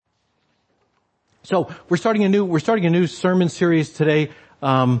So we're starting a new sermon series today.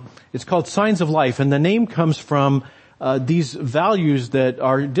 It's called Signs of Life, and the name comes from these values that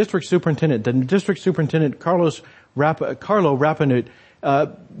our district superintendent, Carlo Rapinut,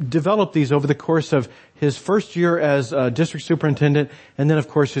 developed these over the course of his first year as district superintendent, and then of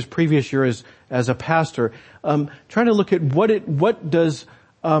course his previous year as a pastor. Trying to look at what are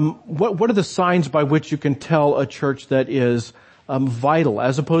the signs by which you can tell a church that is vital,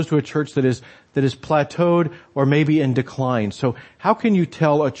 as opposed to a church that is plateaued or maybe in decline. So how can you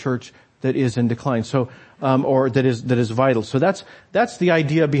tell a church that is in decline? So, or that is vital. So that's the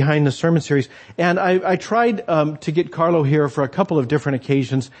idea behind the sermon series. And I tried, to get Carlo here for a couple of different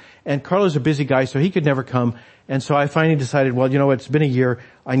occasions. And Carlo's a busy guy, so he could never come. And so I finally decided, well, it's been a year.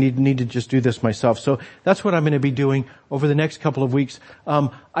 I need to just do this myself. So that's what I'm going to be doing over the next couple of weeks.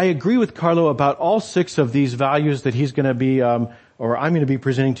 I agree with Carlo about all 6 of these values that he's going to be, or I'm going to be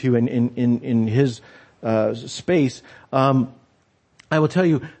presenting to you in his, space. I will tell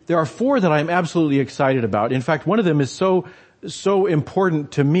you, there are 4 that I'm absolutely excited about. In fact, one of them is so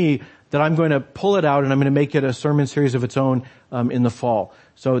important to me that I'm going to pull it out and I'm going to make it a sermon series of its own, in the fall.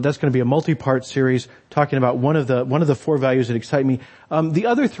 So that's going to be a multi-part series talking about one of the 4 values that excite me. The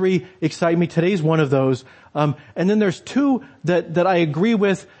other 3 excite me. Today's one of those. And then there's 2 that I agree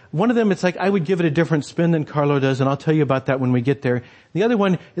with. One of them, it's like I would give it a different spin than Carlo does, and I'll tell you about that when we get there. The other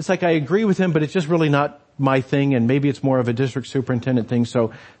one, it's like I agree with him, but it's just really not my thing, and maybe it's more of a district superintendent thing,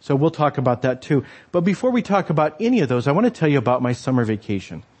 so we'll talk about that too. But before we talk about any of those, I want to tell you about my summer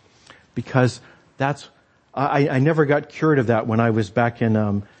vacation, because I never got cured of that when I was back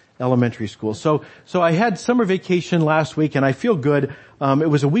in elementary school. So I had summer vacation last week, and I feel good. It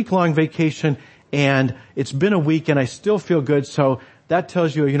was a week-long vacation, and it's been a week, and I still feel good. So that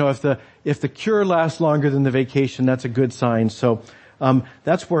tells you, if the cure lasts longer than the vacation, that's a good sign. So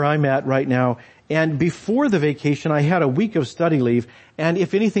that's where I'm at right now. And before the vacation, I had a week of study leave, and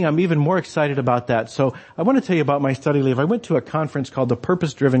if anything, I'm even more excited about that. So I want to tell you about my study leave. I went to a conference called the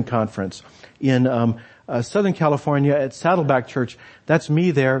Purpose Driven Conference in Southern California at Saddleback Church. That's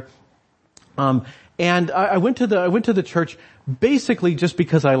me there. And I went to the church basically just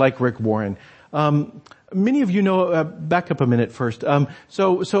because I like Rick Warren. Many of you know, back up a minute first.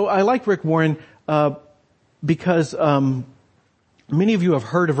 So I like Rick Warren, because, many of you have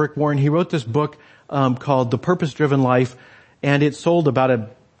heard of Rick Warren. He wrote this book, called The Purpose Driven Life, and it sold about a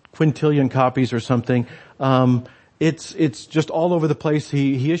quintillion copies or something. It's just all over the place.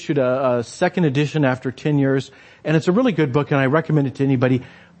 He issued a second edition after 10 years, and it's a really good book, and I recommend it to anybody.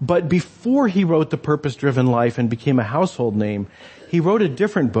 But before he wrote The Purpose Driven Life and became a household name, he wrote a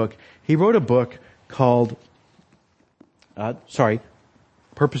different book. He wrote a book called,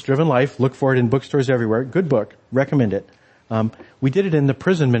 Purpose Driven Life. Look for it in bookstores everywhere. Good book. Recommend it. We did it in the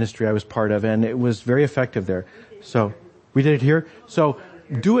prison ministry I was part of, and it was very effective there. So we did it here. So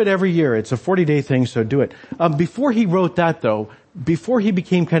do it every year. It's a 40-day thing, so do it. Before he wrote that, though, before he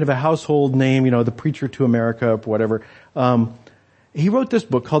became kind of a household name, the preacher to America, whatever, he wrote this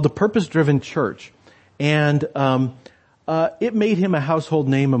book called The Purpose Driven Church. And it made him a household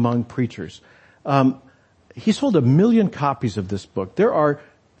name among preachers. He sold 1 million copies of this book. There are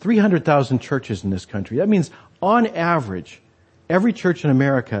 300,000 churches in this country. That means, on average, every church in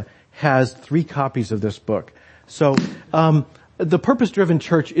America has 3 copies of this book. So, The Purpose-Driven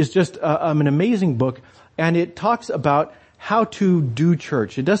Church is just an amazing book, and it talks about how to do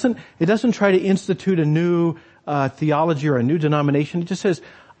church. It doesn't try to institute a new theology or a new denomination. It just says,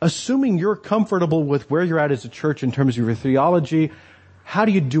 assuming you're comfortable with where you're at as a church in terms of your theology, how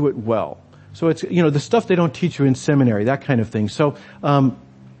do you do it well? So it's, the stuff they don't teach you in seminary, that kind of thing. So,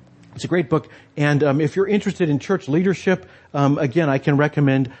 it's a great book, and if you're interested in church leadership, again, I can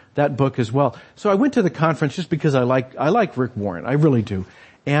recommend that book as well. So I went to the conference just because I like Rick Warren, I really do.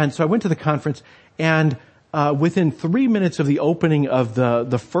 And so I went to the conference, and within 3 minutes of the opening of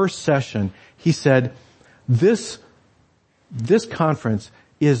the first session, he said, "This conference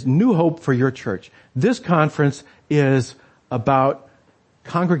is new hope for your church. This conference is about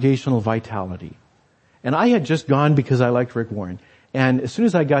congregational vitality." And I had just gone because I liked Rick Warren. And as soon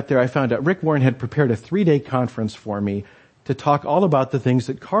as I got there, I found out Rick Warren had prepared a 3-day conference for me to talk all about the things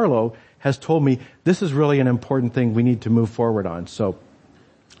that Carlo has told me, this is really an important thing we need to move forward on. So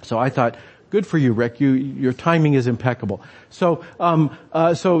I thought, good for you, Rick. Your timing is impeccable. So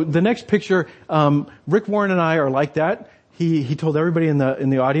the next picture, Rick Warren and I are like that. He told everybody in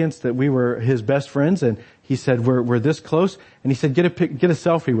the audience that we were his best friends, and he said, we're this close. And he said, get a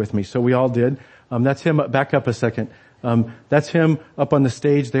selfie with me. So we all did. That's him. Back up a second. That's him up on the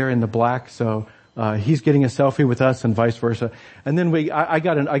stage there in the black. So he's getting a selfie with us and vice versa. And then I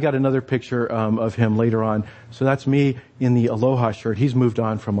got another picture, of him later on. So that's me in the Aloha shirt. He's moved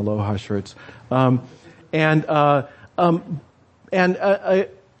on from Aloha shirts. As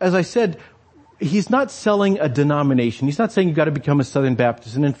I said, he's not selling a denomination. He's not saying you've got to become a Southern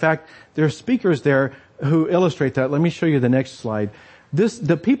Baptist. And in fact, there are speakers there who illustrate that. Let me show you the next slide.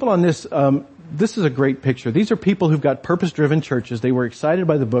 The people on this is a great picture. These are people who've got purpose-driven churches. They were excited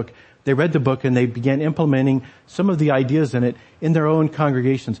by the book. They read the book and they began implementing some of the ideas in it in their own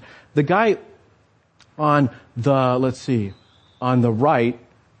congregations. The guy on the right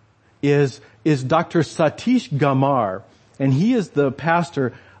is Dr. Satish Gamar, and he is the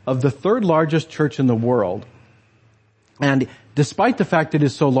pastor of the third largest church in the world. And despite the fact it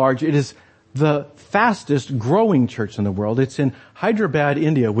is so large, it is the fastest growing church in the world. It's in Hyderabad,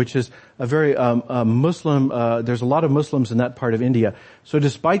 India, which is a very Muslim, there's a lot of Muslims in that part of India. So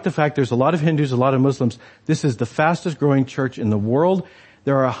despite the fact there's a lot of Hindus, a lot of Muslims, this is the fastest growing church in the world.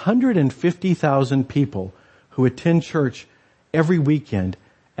 There are 150,000 people who attend church every weekend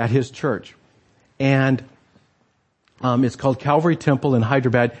at his church. And it's called Calvary Temple in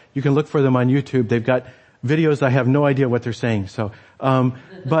Hyderabad. You can look for them on YouTube. They've got videos. I have no idea what they're saying. So,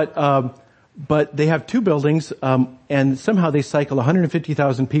 but they have two buildings, and somehow they cycle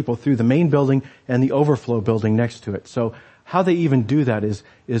 150,000 people through the main building and the overflow building next to it. So how they even do that is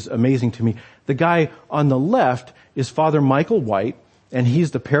amazing to me. The guy on the left is Father Michael White, and he's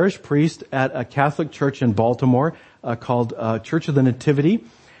the parish priest at a Catholic church in Baltimore, called Church of the Nativity.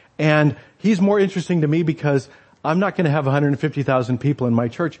 And he's more interesting to me because I'm not going to have 150,000 people in my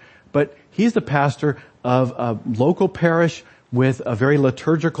church, but he's the pastor of a local parish with a very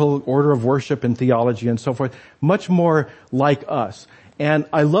liturgical order of worship and theology and so forth, much more like us. And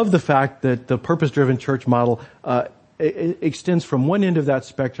I love the fact that the purpose-driven church model extends from one end of that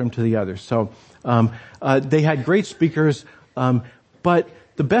spectrum to the other. So they had great speakers, but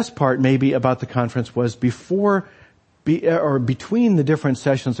the best part maybe about the conference was between the different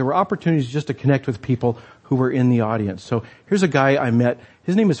sessions, there were opportunities just to connect with people who were in the audience. So here's a guy I met.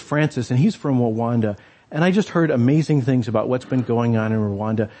 His name is Francis, and he's from Rwanda. And I just heard amazing things about what's been going on in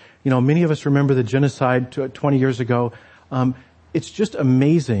Rwanda. You know, many of us remember the genocide 20 years ago. It's just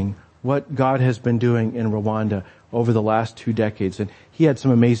amazing what God has been doing in Rwanda over the last 2 decades. And he had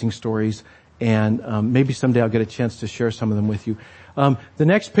some amazing stories, and maybe someday I'll get a chance to share some of them with you. The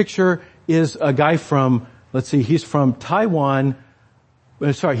next picture is a guy from, he's from Taiwan.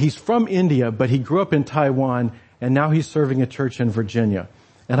 He's from India, but he grew up in Taiwan, and now he's serving a church in Virginia.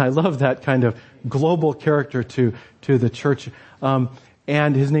 And I love that kind of global character to the church.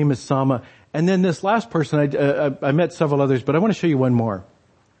 And his name is Sama. And then this last person, I met several others, but I want to show you one more.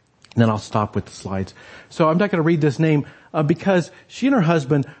 And then I'll stop with the slides. So I'm not going to read this name, because she and her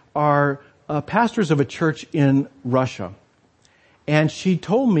husband are pastors of a church in Russia. And she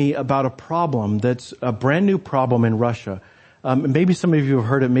told me about a problem that's a brand new problem in Russia. Maybe some of you have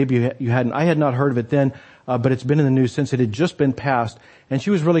heard it, maybe you hadn't. I had not heard of it then, but it's been in the news since it had just been passed. And she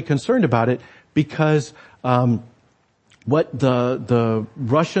was really concerned about it because what the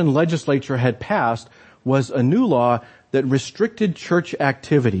Russian legislature had passed was a new law that restricted church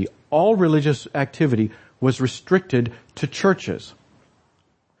activity. All religious activity was restricted to churches.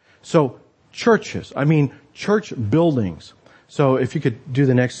 So churches, church buildings. So if you could do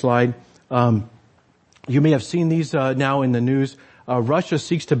the next slide. You may have seen these now in the news. Russia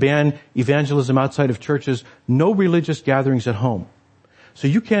seeks to ban evangelism outside of churches, no religious gatherings at home. So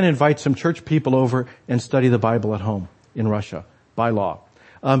you can't invite some church people over and study the Bible at home in Russia by law.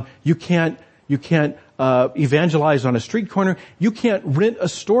 You can't evangelize on a street corner. You can't rent a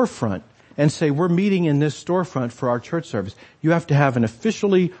storefront and say, we're meeting in this storefront for our church service. You have to have an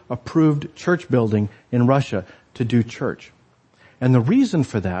officially approved church building in Russia to do church. And the reason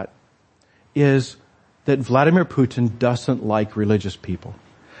for that is that Vladimir Putin doesn't like religious people.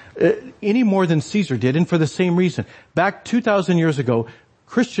 Any more than Caesar did, and for the same reason. Back 2,000 years ago,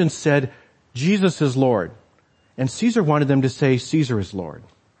 Christians said, Jesus is Lord. And Caesar wanted them to say, Caesar is Lord.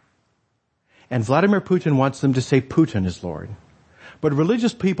 And Vladimir Putin wants them to say, Putin is Lord. But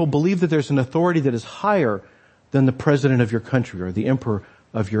religious people believe that there's an authority that is higher than the president of your country or the emperor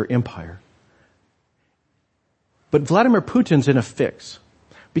of your empire. But Vladimir Putin's in a fix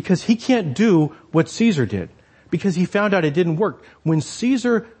because he can't do what Caesar did because he found out it didn't work. When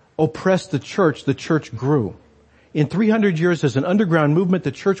Caesar oppressed the church grew. In 300 years as an underground movement,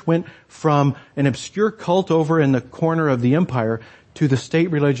 the church went from an obscure cult over in the corner of the empire to the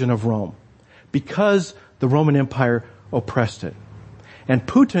state religion of Rome because the Roman Empire oppressed it. And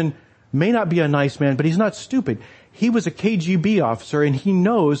Putin may not be a nice man, but he's not stupid. He was a KGB officer and he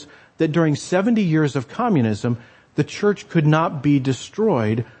knows that during 70 years of communism, the church could not be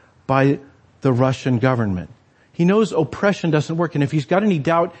destroyed by the Russian government. He knows oppression doesn't work, and if he's got any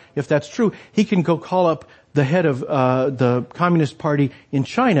doubt if that's true, he can go call up the head of the Communist Party in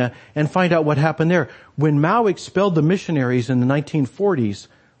China and find out what happened there. When Mao expelled the missionaries in the 1940s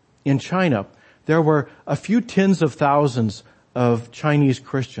in China, there were a few tens of thousands of Chinese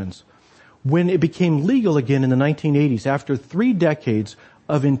Christians. When it became legal again in the 1980s, after 3 decades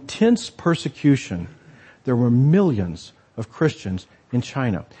of intense persecution, there were millions of Christians in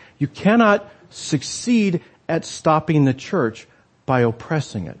China. You cannot succeed at stopping the church by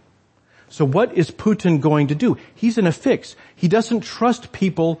oppressing it. So what is Putin going to do? He's in a fix. He doesn't trust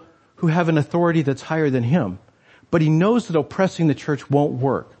people who have an authority that's higher than him, but he knows that oppressing the church won't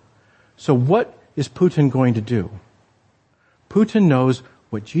work. So what is Putin going to do? Putin knows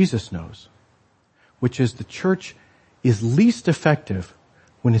what Jesus knows, which is the church is least effective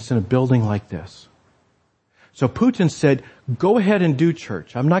when it's in a building like this. So Putin said, go ahead and do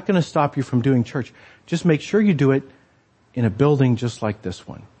church. I'm not going to stop you from doing church. Just make sure you do it in a building just like this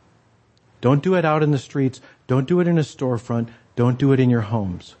one. Don't do it out in the streets. Don't do it in a storefront. Don't do it in your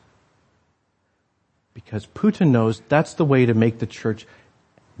homes. Because Putin knows that's the way to make the church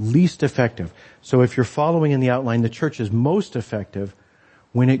least effective. So if you're following in the outline, the church is most effective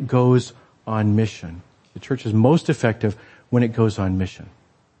when it goes on mission. The church is most effective when it goes on mission.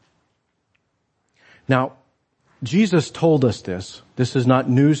 Now, Jesus told us this. This is not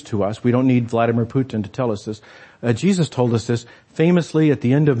news to us. We don't need Vladimir Putin to tell us this. Jesus told us this. Famously, at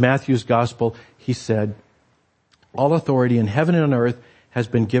the end of Matthew's gospel, he said, all authority in heaven and on earth has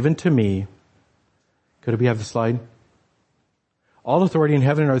been given to me. Could we have the slide? All authority in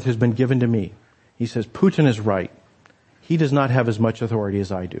heaven and earth has been given to me. He says, Putin is right. He does not have as much authority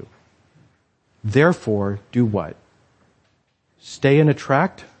as I do. Therefore, do what? Stay in a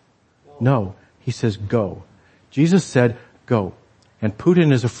tract? No. He says, go. Jesus said, go. And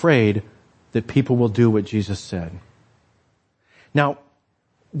Putin is afraid that people will do what Jesus said. Now,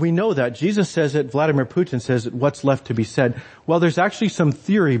 we know that. Jesus says it, Vladimir Putin says it, what's left to be said. Well, there's actually some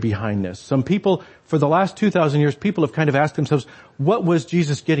theory behind this. Some people, for the last 2,000 years, people have kind of asked themselves, what was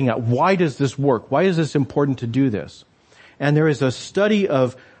Jesus getting at? Why does this work? Why is this important to do this? And there is a study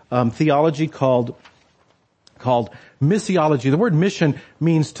of theology called missiology. The word mission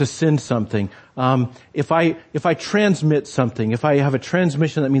means to send something. If I transmit something, if I have a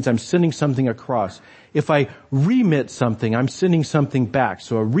transmission, that means I'm sending something across. If I remit something, I'm sending something back.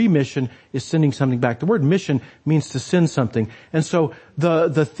 So a remission is sending something back. The word mission means to send something. And so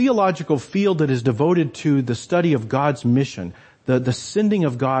the theological field that is devoted to the study of God's mission, the sending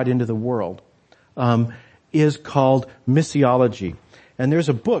of God into the world, is called missiology. And there's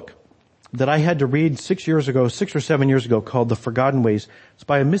a book that I had to read 6 or 7 years ago called The Forgotten Ways. It's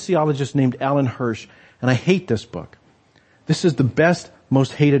by a missiologist named Alan Hirsch, and I hate this book. This is the best,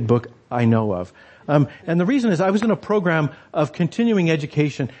 most hated book I know of. And the reason is I was in a program of continuing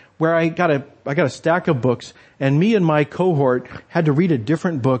education where I got a stack of books, and me and my cohort had to read a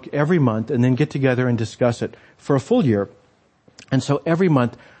different book every month and then get together and discuss it for a full year. And so every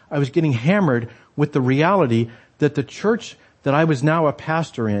month I was getting hammered with the reality that the church that I was now a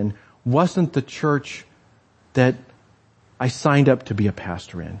pastor in wasn't the church that I signed up to be a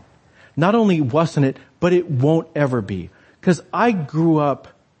pastor in. Not only wasn't it, but it won't ever be. Because I grew up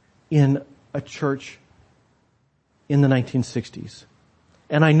in a church in the 1960s.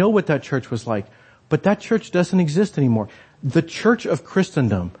 And I know what that church was like. But that church doesn't exist anymore. The church of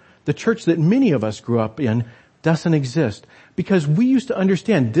Christendom, the church that many of us grew up in, doesn't exist. Because we used to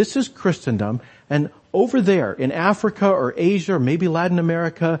understand this is Christendom, and over there in Africa or Asia or maybe Latin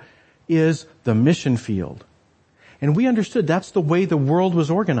America is the mission field. And we understood that's the way the world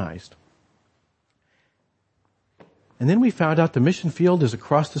was organized. And then we found out the mission field is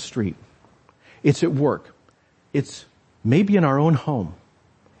across the street. It's at work. It's maybe in our own home.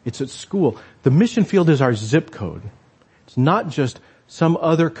 It's at school. The mission field is our zip code. It's not just some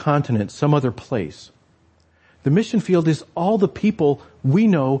other continent, some other place. The mission field is all the people we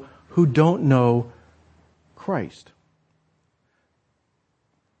know who don't know Christ.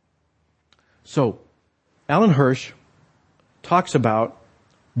 So, Alan Hirsch talks about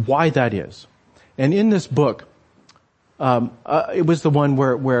why that is. And in this book, it was the one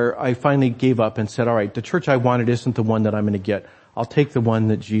where I finally gave up and said, all right, the church I wanted isn't the one that I'm going to get. I'll take the one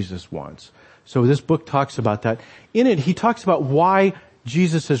that Jesus wants. So this book talks about that. In it, he talks about why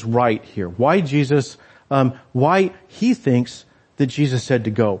Jesus is right here. Why he thinks that Jesus said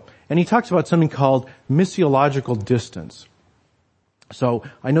to go. And he talks about something called missiological distance. So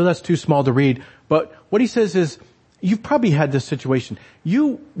I know that's too small to read, but what he says is, You've probably had this situation.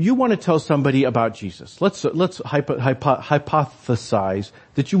 You want to tell somebody about Jesus. Let's hypothesize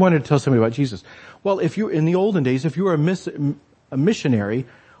that you wanted to tell somebody about Jesus. Well, if you in the olden days, if you were a missionary,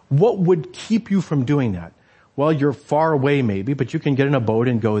 what would keep you from doing that? Well, you're far away maybe, but you can get in a boat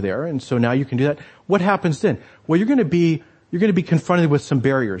and go there, and so now you can do that. What happens then? Well, you're going to be confronted with some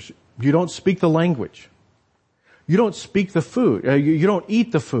barriers. You don't speak the language. You don't speak the food. You don't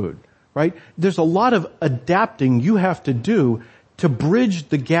eat the food. Right? There's a lot of adapting you have to do to bridge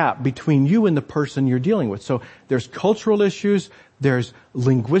the gap between you and the person you're dealing with. So there's cultural issues, there's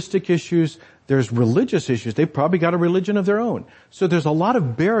linguistic issues, there's religious issues. They've probably got a religion of their own. So there's a lot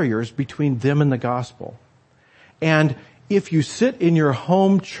of barriers between them and the gospel. And if you sit in your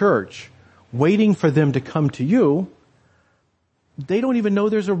home church waiting for them to come to you, they don't even know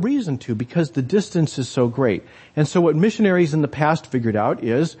there's a reason to, because the distance is so great. And so what missionaries in the past figured out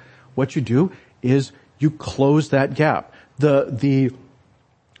is what you do is you close that gap. The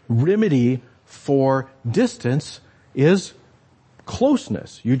remedy for distance is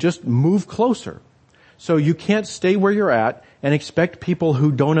closeness. You just move closer. So you can't stay where you're at and expect people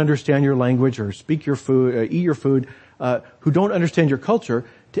who don't understand your language or speak your food, eat your food, who don't understand your culture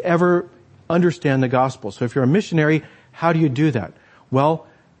to ever understand the gospel. So if you're a missionary, how do you do that? Well,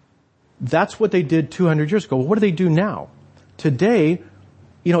 that's what they did 200 years ago. Well, what do they do now? Today,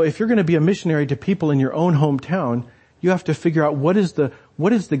 if you're going to be a missionary to people in your own hometown, you have to figure out what is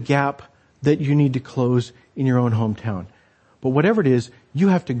the gap that you need to close in your own hometown. But whatever it is, you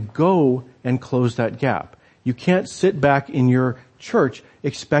have to go and close that gap. You can't sit back in your church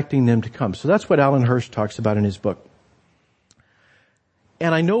expecting them to come. So that's what Alan Hirsch talks about in his book.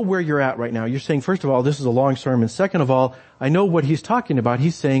 And I know where you're at right now. You're saying, first of all, this is a long sermon. Second of all, I know what he's talking about.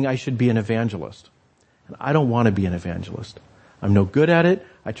 He's saying I should be an evangelist. And I don't want to be an evangelist. I'm no good at it.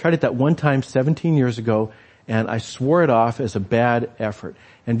 I tried it that one time 17 years ago, and I swore it off as a bad effort.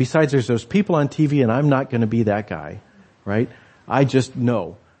 And besides, there's those people on TV, and I'm not going to be that guy, right? I just,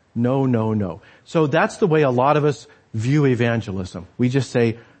 no. So that's the way a lot of us view evangelism. We just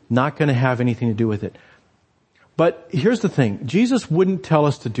say, not going to have anything to do with it. But here's the thing. Jesus wouldn't tell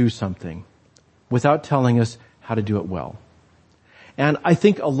us to do something without telling us how to do it well. And I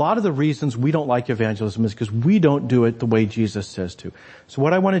think a lot of the reasons we don't like evangelism is because we don't do it the way Jesus says to. So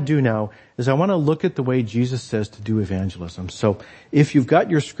what I want to do now is I want to look at the way Jesus says to do evangelism. So if you've got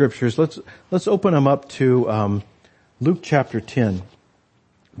your scriptures, let's open them up to Luke chapter 10.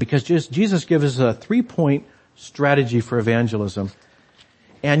 Because Jesus gives us a 3-point strategy for evangelism.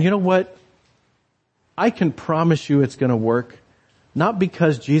 And you know what? I can promise you it's going to work. Not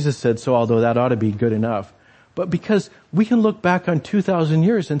because Jesus said so, although that ought to be good enough. But because we can look back on 2,000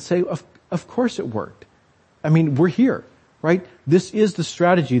 years and say, of course it worked. I mean, we're here, right? This is the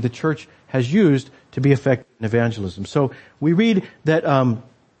strategy the church has used to be effective in evangelism. So we read that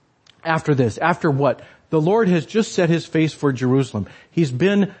after what? The Lord has just set his face for Jerusalem. He's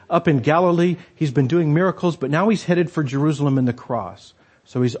been up in Galilee. He's been doing miracles, but now he's headed for Jerusalem and the cross.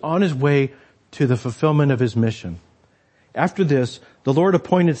 So he's on his way to the fulfillment of his mission. After this, the Lord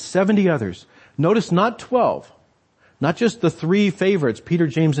appointed 70 others. Notice not 12, not just the 3 favorites, Peter,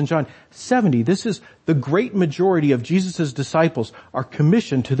 James, and John. 70. This is the great majority of Jesus' disciples are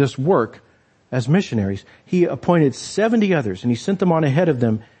commissioned to this work as missionaries. He appointed 70 others, and he sent them on ahead of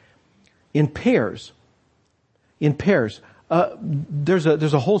them in pairs. There's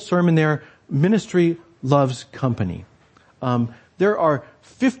a whole sermon there. Ministry loves company. There are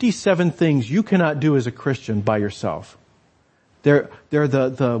 57 things you cannot do as a Christian by yourself. They're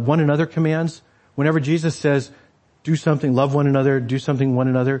the one another commands. Whenever Jesus says, do something, love one another, do something one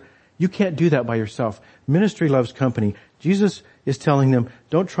another, you can't do that by yourself. Ministry loves company. Jesus is telling them,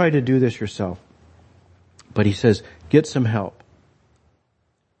 don't try to do this yourself. But he says, get some help.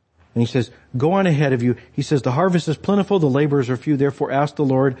 And he says, go on ahead of you. He says, the harvest is plentiful, the laborers are few, therefore ask the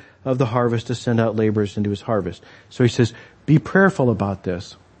Lord of the harvest to send out laborers into his harvest. So he says, be prayerful about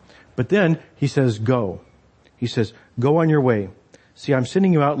this. But then he says, go. He says, go on your way. See, I'm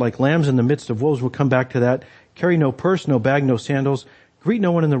sending you out like lambs in the midst of wolves. We'll come back to that. Carry no purse, no bag, no sandals. Greet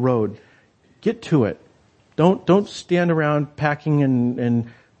no one in the road. Get to it. Don't stand around packing and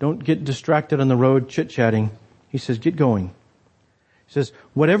don't get distracted on the road chit-chatting. He says, get going. He says,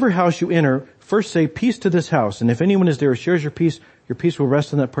 whatever house you enter, first say peace to this house. And if anyone is there who shares your peace will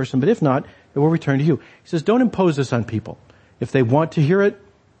rest on that person. But if not, it will return to you. He says, don't impose this on people. If they want to hear it,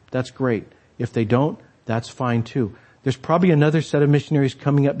 that's great. If they don't, that's fine too. There's probably another set of missionaries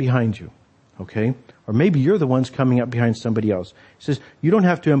coming up behind you. Okay? Or maybe you're the ones coming up behind somebody else. He says, you don't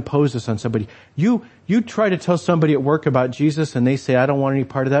have to impose this on somebody. You try to tell somebody at work about Jesus and they say, I don't want any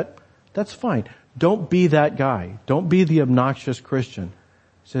part of that. That's fine. Don't be that guy. Don't be the obnoxious Christian.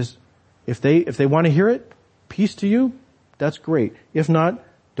 He says, if they want to hear it, peace to you, that's great. If not,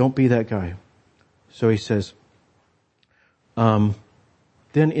 don't be that guy. So he says, then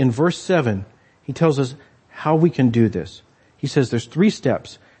in verse 7, he tells us how we can do this. He says there's 3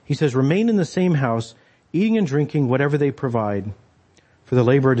 steps. He says, remain in the same house, eating and drinking whatever they provide, for the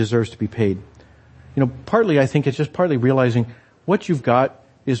laborer deserves to be paid. Partly I think it's just partly realizing what you've got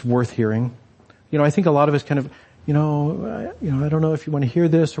is worth hearing. I think a lot of us kind of, I don't know if you want to hear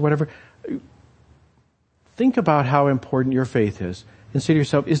this or whatever. Think about how important your faith is and say to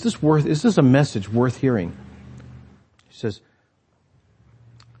yourself, is this a message worth hearing? He says,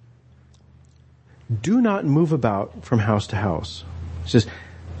 do not move about from house to house. He says,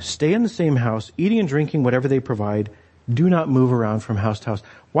 stay in the same house, eating and drinking whatever they provide. Do not move around from house to house.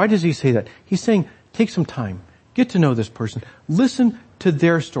 Why does he say that? He's saying, take some time. Get to know this person. Listen to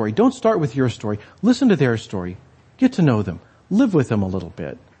their story. Don't start with your story. Listen to their story. Get to know them. Live with them a little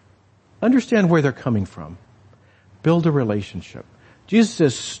bit. Understand where they're coming from. Build a relationship. Jesus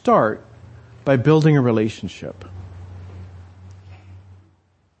says, start by building a relationship.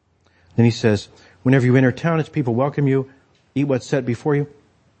 Then he says, whenever you enter town, its people welcome you. Eat what's set before you.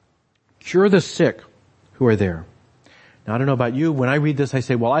 Cure the sick who are there. Now, I don't know about you. When I read this, I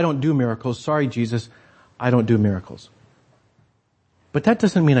say, well, I don't do miracles. Sorry, Jesus, I don't do miracles. But that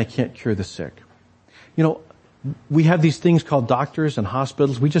doesn't mean I can't cure the sick. We have these things called doctors and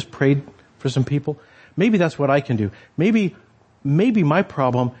hospitals. We just prayed for some people. Maybe that's what I can do. Maybe my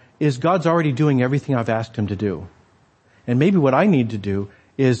problem is God's already doing everything I've asked him to do. And maybe what I need to do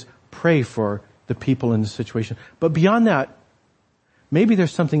is pray for the people in the situation. But beyond that, maybe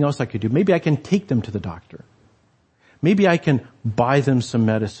there's something else I could do. Maybe I can take them to the doctor. Maybe I can buy them some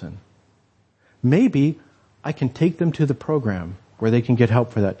medicine. Maybe I can take them to the program where they can get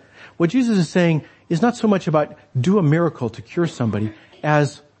help for that. What Jesus is saying is not so much about do a miracle to cure somebody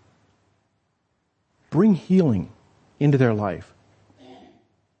as bring healing into their life.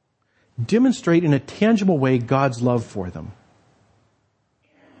 Demonstrate in a tangible way God's love for them.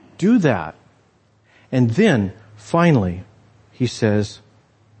 Do that. And then, finally, he says,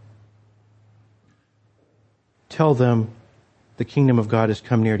 tell them the kingdom of God has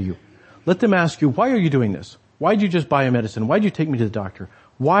come near to you. Let them ask you, why are you doing this? Why did you just buy a medicine? Why did you take me to the doctor?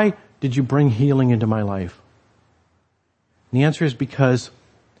 Why did you bring healing into my life? And the answer is because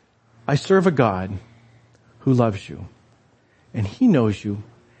I serve a God who loves you. And he knows you.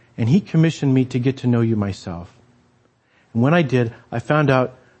 And he commissioned me to get to know you myself. And when I did, I found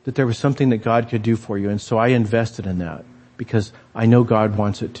out that there was something that God could do for you. And so I invested in that because I know God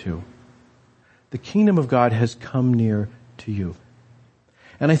wants it too. The kingdom of God has come near to you.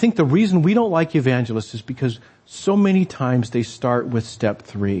 And I think the reason we don't like evangelists is because so many times they start with step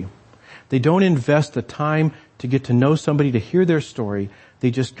 3. They don't invest the time to get to know somebody, to hear their story.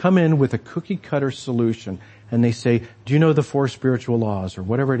 They just come in with a cookie cutter solution and they say, do you know the 4 spiritual laws or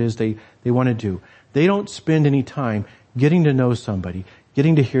whatever it is they want to do. They don't spend any time getting to know somebody,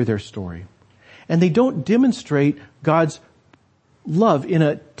 getting to hear their story. And they don't demonstrate God's love in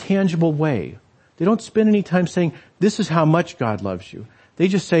a tangible way. They don't spend any time saying, this is how much God loves you. They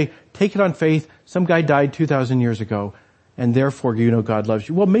just say, take it on faith. Some guy died 2,000 years ago, and therefore you know God loves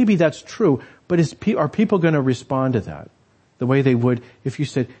you. Well, maybe that's true, but are people going to respond to that the way they would if you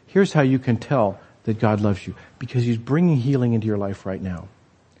said, here's how you can tell that God loves you? Because he's bringing healing into your life right now.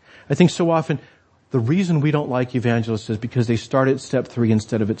 I think so often the reason we don't like evangelists is because they start at step 3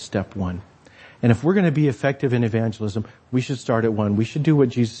 instead of at step 1. And if we're going to be effective in evangelism, we should start at 1. We should do what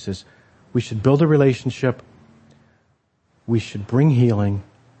Jesus says. We should build a relationship. We should bring healing,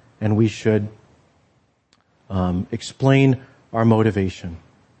 and we should explain our motivation.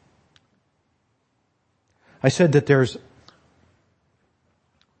 I said that there's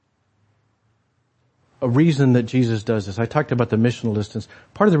a reason that Jesus does this. I talked about the missional distance.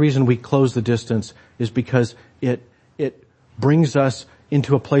 Part of the reason we close the distance is because it brings us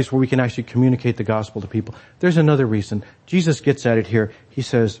into a place where we can actually communicate the gospel to people. There's another reason. Jesus gets at it here. He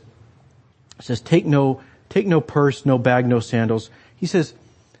says, take no purse, no bag, no sandals. He says,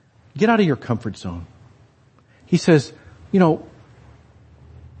 get out of your comfort zone. He says,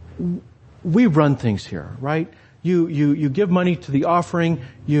 we run things here, right? You give money to the offering.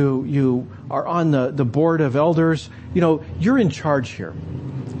 You are on the board of elders. You're in charge here.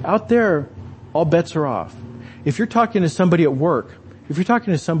 Out there, all bets are off. If you're talking to somebody at work, if you're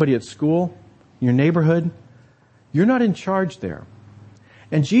talking to somebody at school, your neighborhood, you're not in charge there.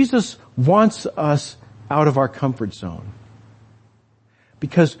 And Jesus wants us out of our comfort zone.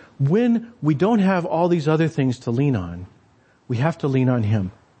 Because when we don't have all these other things to lean on, we have to lean on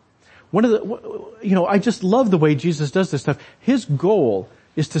him. I just love the way Jesus does this stuff. His goal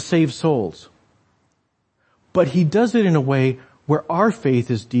is to save souls. But he does it in a way where our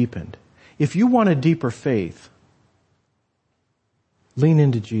faith is deepened. If you want a deeper faith, lean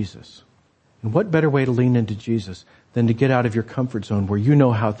into Jesus. And what better way to lean into Jesus than to get out of your comfort zone where you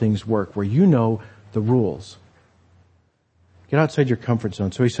know how things work, where you know the rules. Get outside your comfort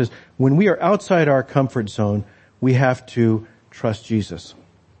zone. So he says, when we are outside our comfort zone, we have to trust Jesus.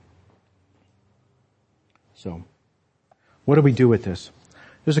 So, what do we do with this?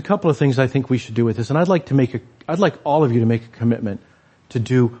 There's a couple of things I think we should do with this, and I'd like all of you to make a commitment to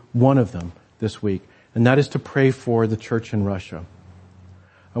do one of them this week, and that is to pray for the church in Russia.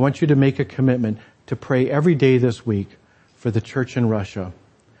 I want you to make a commitment to pray every day this week for the church in Russia,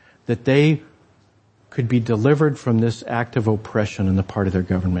 that they could be delivered from this act of oppression on the part of their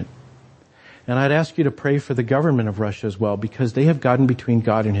government. And I'd ask you to pray for the government of Russia as well, because they have gotten between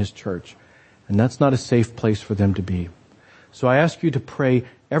God and his church, and that's not a safe place for them to be. So I ask you to pray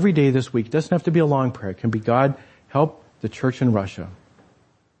every day this week. It doesn't have to be a long prayer. It can be, God, help the church in Russia.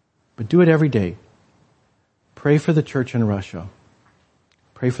 But do it every day. Pray for the church in Russia.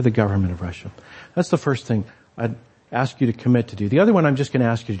 Pray for the government of Russia. That's the first thing I'd ask you to commit to do. The other one I'm just going to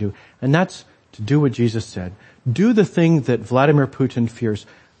ask you to do, and that's to do what Jesus said. Do the thing that Vladimir Putin fears.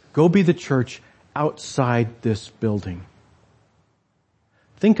 Go be the church outside this building.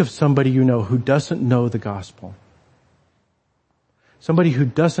 Think of somebody you know who doesn't know the gospel. Somebody who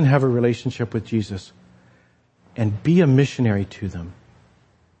doesn't have a relationship with Jesus, and be a missionary to them.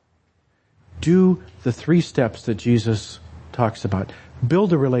 Do the 3 steps that Jesus talks about.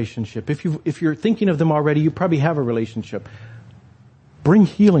 Build a relationship. If you're thinking of them already, you probably have a relationship. Bring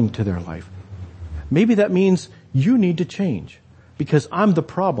healing to their life. Maybe that means you need to change because I'm the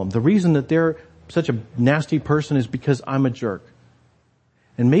problem. The reason that they're such a nasty person is because I'm a jerk.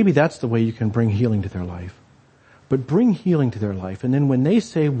 And maybe that's the way you can bring healing to their life. But bring healing to their life. And then when they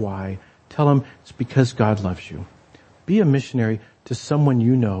say why, tell them it's because God loves you. Be a missionary to someone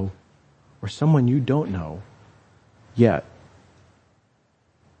you know or someone you don't know yet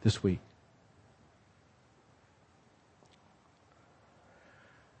this week.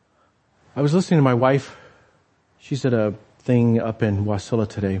 I was listening to my wife. She's at a thing up in Wasilla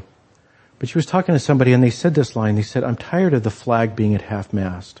today. But she was talking to somebody and they said this line. They said, I'm tired of the flag being at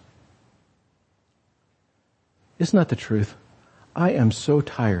half-mast. Isn't that the truth? I am so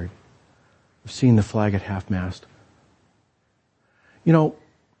tired of seeing the flag at half-mast. You know,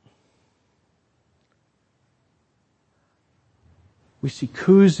 we see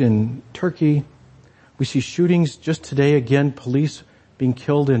coups in Turkey. We see shootings just today. Again, police being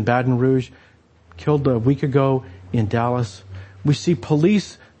killed in Baton Rouge, killed a week ago in Dallas. We see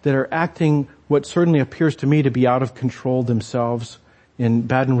police that are acting what certainly appears to me to be out of control themselves in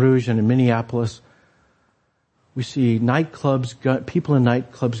Baton Rouge and in Minneapolis. We see people in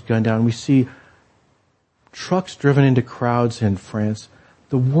nightclubs gunned down. We see trucks driven into crowds in France.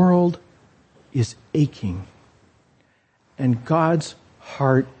 The world is aching. And God's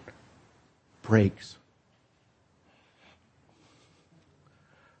heart breaks.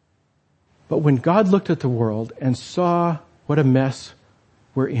 But when God looked at the world and saw what a mess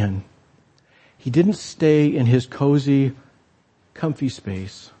we're in, he didn't stay in his cozy, comfy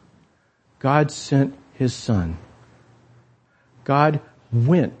space. God sent his son. God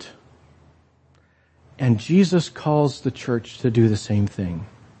went. And Jesus calls the church to do the same thing.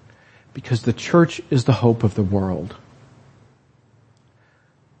 Because the church is the hope of the world.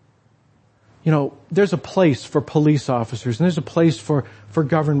 You know, there's a place for police officers, and there's a place for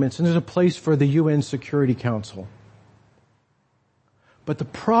governments, and there's a place for the UN Security Council. But the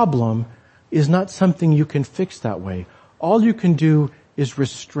problem is not something you can fix that way. All you can do is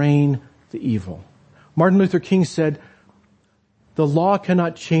restrain the evil. Martin Luther King said, the law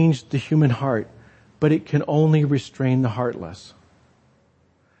cannot change the human heart, but it can only restrain the heartless.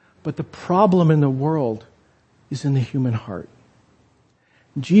 But the problem in the world is in the human heart.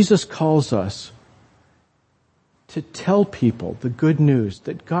 Jesus calls us to tell people the good news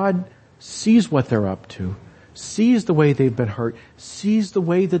that God sees what they're up to, sees the way they've been hurt, sees the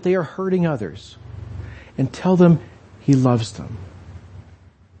way that they are hurting others, and tell them he loves them.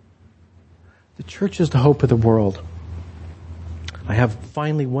 The church is the hope of the world. I have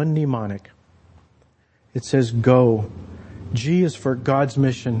finally one mnemonic. It says go. G is for God's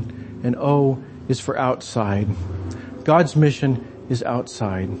mission, and O is for outside. God's mission is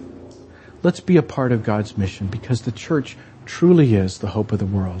outside. Let's be a part of God's mission because the church truly is the hope of the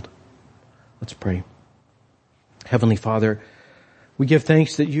world. Let's pray. Heavenly Father, we give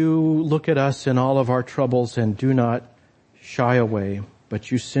thanks that you look at us in all of our troubles and do not shy away. but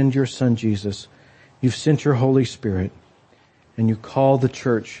you send your Son Jesus. You've sent your Holy Spirit, and you call the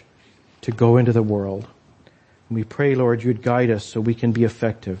church to go into the world. And we pray, Lord, you'd guide us so we can be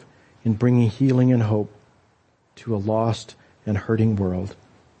effective in bringing healing and hope to a lost and hurting world.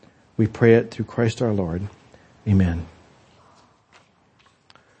 We pray it through Christ our Lord. Amen.